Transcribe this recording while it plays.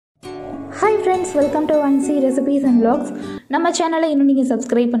friends, welcome to 1C recipes and vlogs. நம்ம சேனலை இன்னும் நீங்கள்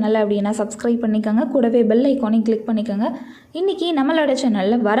சப்ஸ்கிரைப் பண்ணலை அப்படின்னா சப்ஸ்கிரைப் பண்ணிக்கோங்க, கூடவே பெல் ஐக்கானையும் கிளிக் பண்ணிக்கோங்க. இன்றைக்கி நம்மளோட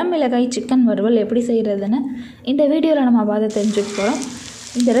சேனலில் வரமிளகாய் சிக்கன் வறுவல் எப்படி செய்கிறதுன்னு இந்த வீடியோவில் நம்ம பார்த்து தெரிஞ்சுக்க போகிறோம்.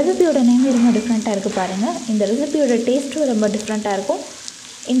 இந்த ரெசிபியோட நேம் ரொம்ப டிஃப்ரெண்ட்டாக இருக்குது பாருங்கள். இந்த ரெசிபியோட டேஸ்ட்டும் ரொம்ப டிஃப்ரெண்ட்டாக இருக்கும்.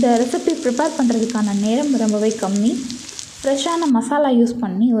 இந்த ரெசிபி ப்ரிப்பேர் பண்ணுறதுக்கான நேரம் ரொம்பவே கம்மி. ஃப்ரெஷ்ஷான மசாலா யூஸ்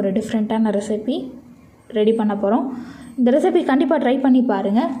பண்ணி ஒரு டிஃப்ரெண்ட்டான ரெசிபி ரெடி பண்ண போகிறோம். இந்த ரெசிபி கண்டிப்பாக ட்ரை பண்ணி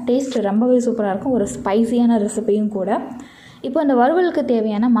பாருங்கள். டேஸ்ட் ரொம்பவே சூப்பராக இருக்கும். ஒரு ஸ்பைசியான ரெசிபியும் கூட. இப்போ இந்த வறுவலுக்கு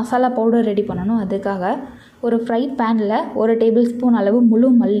தேவையான மசாலா பவுடர் ரெடி பண்ணணும். அதுக்காக ஒரு ஃப்ரை பேனில் 1 டேபிள் ஸ்பூன் அளவு முழு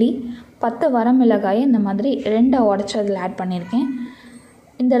மல்லி, 10 வரமிளகாயை இந்த மாதிரி 2 உடச்சி அதில் ஆட் பண்ணியிருக்கேன்.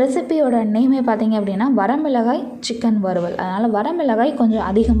 இந்த ரெசிபியோட நேமே பார்த்தீங்க அப்படின்னா வரமிளகாய் சிக்கன் வறுவல். அதனால் வரமிளகாய் கொஞ்சம்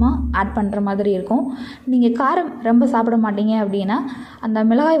அதிகமாக ஆட் பண்ணுற மாதிரி இருக்கும். நீங்கள் காரம் ரொம்ப சாப்பிட மாட்டீங்க அப்படின்னா அந்த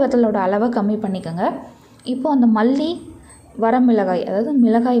மிளகாய் வத்தலோட அளவை கம்மி பண்ணிக்கோங்க. இப்போது அந்த மல்லி, வரமிளகாய், அதாவது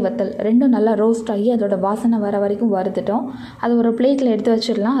மிளகாய் வத்தல் ரெண்டும் நல்லா ரோஸ்ட் ஆகி அதோட வாசனை வர வரைக்கும் வறுத்துட்டோம். அது ஒரு பிளேட்டில் எடுத்து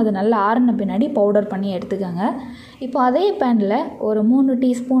வச்சிடலாம். அது நல்லா ஆறின பின்னாடி பவுடர் பண்ணி எடுத்துக்கோங்க. இப்போ அதே பேனில் ஒரு 3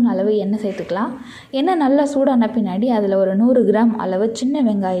 டீஸ்பூன் அளவு எண்ணெய் சேர்த்துக்கலாம். எண்ணெய் நல்லா சூடான பின்னாடி அதில் ஒரு 100 கிராம் அளவு சின்ன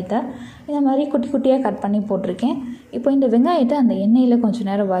வெங்காயத்தை இந்த மாதிரி குட்டி குட்டியாக கட் பண்ணி போட்டிருக்கேன். இப்போ இந்த வெங்காயத்தை அந்த எண்ணெயில் கொஞ்சம்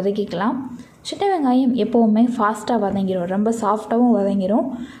நேரம் வதக்கிக்கலாம். சின்ன வெங்காயம் எப்போவுமே ஃபாஸ்ட்டாக வதங்கிடும், ரொம்ப சாஃப்டாகவும் வதங்கிடும்.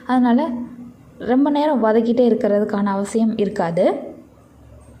 அதனால் ரொம்ப நேரம் வதக்கிட்டே இருக்கிறதுக்கான அவசியம் இருக்காது.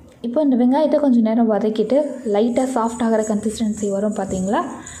 இப்போ இந்த வெங்காயத்தை கொஞ்சம் நேரம் வதக்கிட்டு லைட்டாக சாஃப்ட் ஆகிற கன்சிஸ்டன்சி வரும் பார்த்தீங்களா,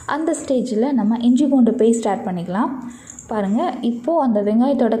 அந்த ஸ்டேஜில் நம்ம இஞ்சி பூண்டு பேஸ்ட் ஆட் பண்ணிக்கலாம். பாருங்கள், இப்போது அந்த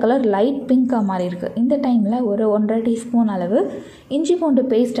வெங்காயத்தோட கலர் லைட் பிங்காக மாறி இருக்குது. இந்த டைமில் ஒரு 1.5 டீஸ்பூன் அளவு இஞ்சி பூண்டு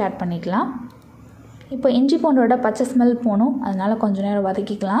பேஸ்ட் ஆட் பண்ணிக்கலாம். இப்போ இஞ்சி பூண்டோட பச்சை ஸ்மெல் போகணும், அதனால் கொஞ்சம் நேரம்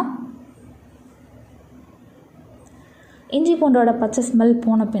வதக்கிக்கலாம். இஞ்சி பூண்டோட பச்சை ஸ்மெல்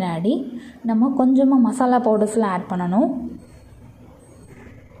போன பின்னாடி நம்ம கொஞ்சமாக மசாலா பவுடர்ஸ்லாம் ஆட் பண்ணணும்.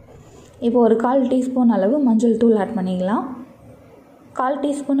 இப்போ ஒரு 1/4 டீஸ்பூன் அளவு மஞ்சள் தூள் ஆட் பண்ணிக்கலாம். 1/4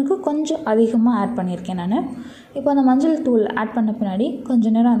 டீஸ்பூனுக்கு கொஞ்சம் அதிகமாக ஆட் பண்ணியிருக்கேன் நான். இப்போ அந்த மஞ்சள் தூள் ஆட் பண்ண பின்னாடி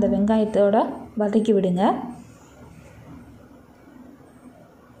கொஞ்சம் நேரம் அந்த வெங்காயத்தோட வதக்கி விடுங்க.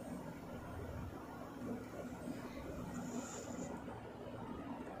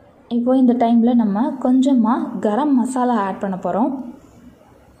 இப்போ இந்த டைமில் நம்ம கொஞ்சமாக கரம் மசாலா ஆட் பண்ண போகிறோம்.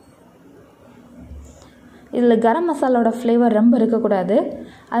 இதில் கரம் மசாலாவோட ஃப்ளேவர் ரொம்ப இருக்கக்கூடாது.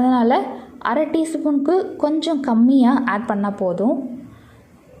 அதனால் 1/2 டீஸ்பூனுக்கு கொஞ்சம் கம்மியாக ஆட் பண்ணால் போதும்.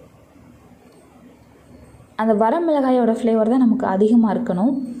 அந்த வரமிளகாயோட ஃப்ளேவர் தான் நமக்கு அதிகமாக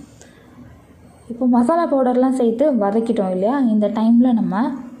இருக்கணும். இப்போ மசாலா பவுடர்லாம் சேர்த்து வதக்கிட்டோம் இல்லையா, இந்த டைமில் நம்ம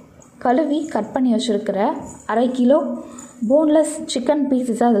கழுவி கட் பண்ணி வச்சுருக்கிற 1/2 கிலோ போன்லெஸ் சிக்கன்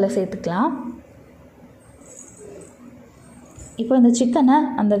பீசஸை அதில் சேர்த்துக்கலாம். இப்போ இந்த சிக்கனை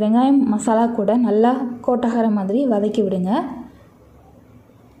அந்த வெங்காயம் மசாலா கூட நல்லா கோட்டாகிற மாதிரி வதக்கி விடுங்க.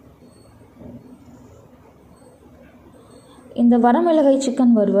 இந்த வரமிளகாய்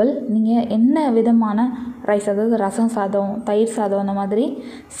சிக்கன் வறுவல் நீங்கள் என்ன விதமான ரைஸ், அதாவது ரசம் சாதம், தயிர் சாதம், அந்த மாதிரி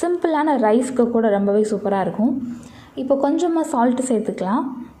சிம்பிளான ரைஸ்க்கு கூட ரொம்பவே சூப்பராக இருக்கும். இப்போ கொஞ்சமாக சால்ட்டு சேர்த்துக்கலாம்.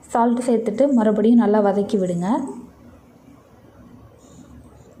 சால்ட்டு சேர்த்துட்டு மறுபடியும் நல்லா வதக்கி விடுங்க.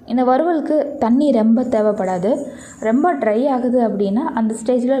 இந்த வறுவலுக்கு தண்ணி ரொம்ப தேவைப்படாது. ரொம்ப ட்ரை ஆகுது அப்படின்னா அந்த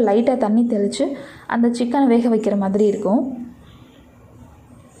ஸ்டேஜில் லைட்டாக தண்ணி தெளித்து அந்த சிக்கனை வேக வைக்கிற மாதிரி இருக்கும்.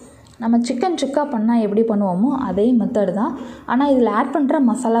 நம்ம சிக்கன் சுக்கா பண்ணால் எப்படி பண்ணுவோமோ அதே மெத்தட் தான். ஆனால் இதில் ஆட் பண்ணுற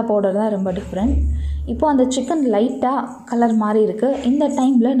மசாலா பவுடர் தான் ரொம்ப டிஃப்ரெண்ட். இப்போது அந்த சிக்கன் லைட்டாக கலர் மாறி இருக்குது. இந்த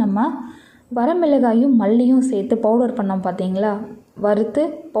டைமில் நம்ம வரமிளகாயும் மல்லியும் சேர்த்து பவுடர் பண்ணோம் பார்த்தீங்களா, வறுத்து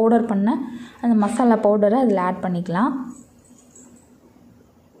பவுடர் பண்ண அந்த மசாலா பவுடரை அதில் ஆட் பண்ணிக்கலாம்.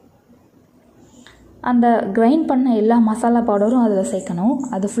 அந்த கிரைண்ட் பண்ண எல்லா மசாலா பவுடரும் அதில் சேர்க்கணும்.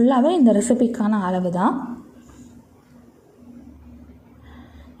 அது ஃபுல்லாகவே இந்த ரெசிபிக்கான அளவு தான்.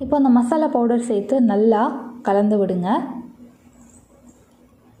 இப்போ அந்த மசாலா பவுடர் சேர்த்து நல்லா கலந்து விடுங்க.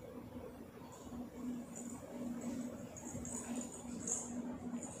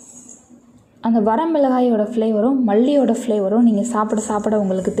 அந்த வரமிளகாயோட ஃப்ளேவரும் மல்லியோட ஃப்ளேவரும் நீங்கள் சாப்பிட சாப்பிட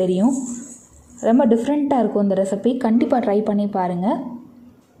உங்களுக்கு தெரியும். ரொம்ப டிஃப்ரெண்ட்டாக இருக்கும் இந்த ரெசிபி. கண்டிப்பாக ட்ரை பண்ணி பாருங்கள்.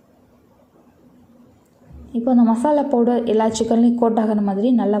 இப்போ அந்த மசாலா பவுடர் எல்லா சிக்கன்லேயும் கோட் ஆகிற மாதிரி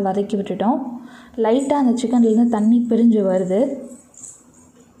நல்லா வதக்கி விட்டுட்டோம். லைட்டாக அந்த சிக்கன்லேருந்து தண்ணி பிரிஞ்சு வருது.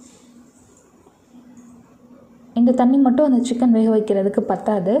 இந்த தண்ணி மட்டும் அந்த சிக்கன் வேக வைக்கிறதுக்கு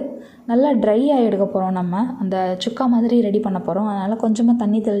பத்தாது. நல்லா ட்ரையாக எடுக்க போகிறோம். நம்ம அந்த சுக்கா மாதிரி ரெடி பண்ண போகிறோம். அதனால் கொஞ்சமாக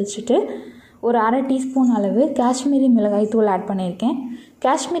தண்ணி தெளிச்சுட்டு ஒரு 1/2 டீஸ்பூன் அளவு காஷ்மீரி மிளகாய் தூள் ஆட் பண்ணியிருக்கேன்.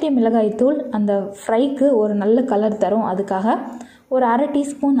 காஷ்மீரி மிளகாய் தூள் அந்த ஃப்ரைக்கு ஒரு நல்ல கலர் தரும். அதுக்காக ஒரு 1/2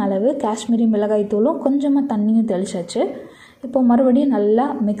 டீஸ்பூன் அளவு காஷ்மீரி மிளகாய் தூளும் கொஞ்சமாக தண்ணியும் தெளிச்சாச்சு. இப்போ மறுபடியும் நல்லா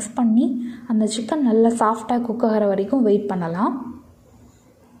மிக்ஸ் பண்ணி அந்த சிக்கன் நல்லா சாஃப்டாக குக் ஆகிற வரைக்கும் வெயிட் பண்ணலாம்.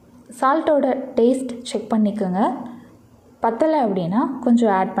 சால்ட்டோட டேஸ்ட் செக் பண்ணிக்கோங்க. பத்தலை அப்படின்னா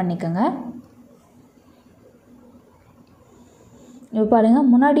கொஞ்சம் ஆட் பண்ணிக்கோங்க. இப்போ பாருங்கள்,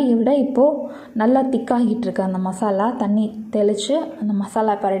 முன்னாடியை விட இப்போது நல்லா திக்காகிட்டுருக்கு. அந்த மசாலா தண்ணி தெளித்து அந்த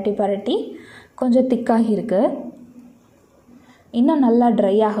மசாலா பரட்டி கொஞ்சம் திக்காகிருக்கு. இன்னும் நல்லா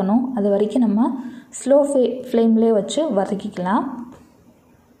ட்ரை ஆகணும். அது வரைக்கும் நம்ம ஸ்லோ ஃப்ளேம்லேயே வச்சு வதக்கிக்கலாம்.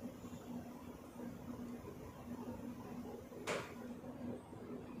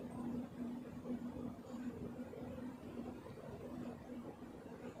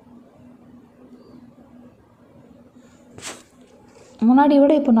 முன்னாடி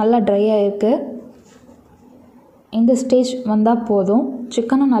விட இப்போ நல்லா ட்ரை ஆகிருக்கு. இந்த ஸ்டேஜ் வந்தால் போதும்.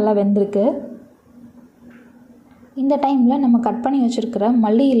 சிக்கனும் நல்லா வெந்திருக்கு. இந்த டைமில் நம்ம கட் பண்ணி வச்சுருக்கிற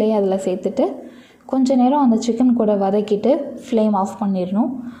மல்லி இலையை அதில் சேர்த்துட்டு கொஞ்ச நேரம் அந்த சிக்கன் கூட வதக்கிட்டு ஃப்ளேம் ஆஃப்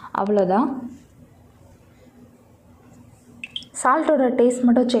பண்ணிடணும். அவ்வளோதான். சால்ட்டோட டேஸ்ட்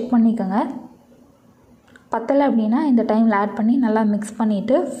மட்டும் செக் பண்ணிக்கோங்க. பத்தலை அப்படின்னா இந்த டைமில் ஆட் பண்ணி நல்லா மிக்ஸ்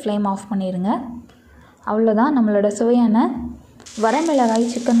பண்ணிவிட்டு ஃப்ளேம் ஆஃப் பண்ணிடுங்க. அவ்வளோதான், நம்மளோட சுவையான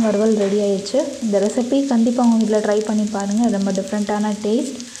வரமிளகாய் சிக்கன் வறுவல் ரெடி ஆயிடுச்சு. இந்த ரெசிபி கண்டிப்பாக உங்கள் வீட்டில் ட்ரை பண்ணி பாருங்கள். ரொம்ப டிஃப்ரெண்ட்டான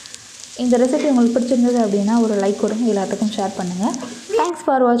டேஸ்ட். இந்த ரெசிபி உங்களுக்கு பிடிச்சிருந்தது அப்படின்னா ஒரு லைக் கொடுங்க, எல்லாத்துக்கும் ஷேர் பண்ணுங்கள். தேங்க்ஸ்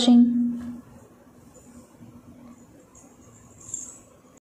ஃபார் வாட்சிங்.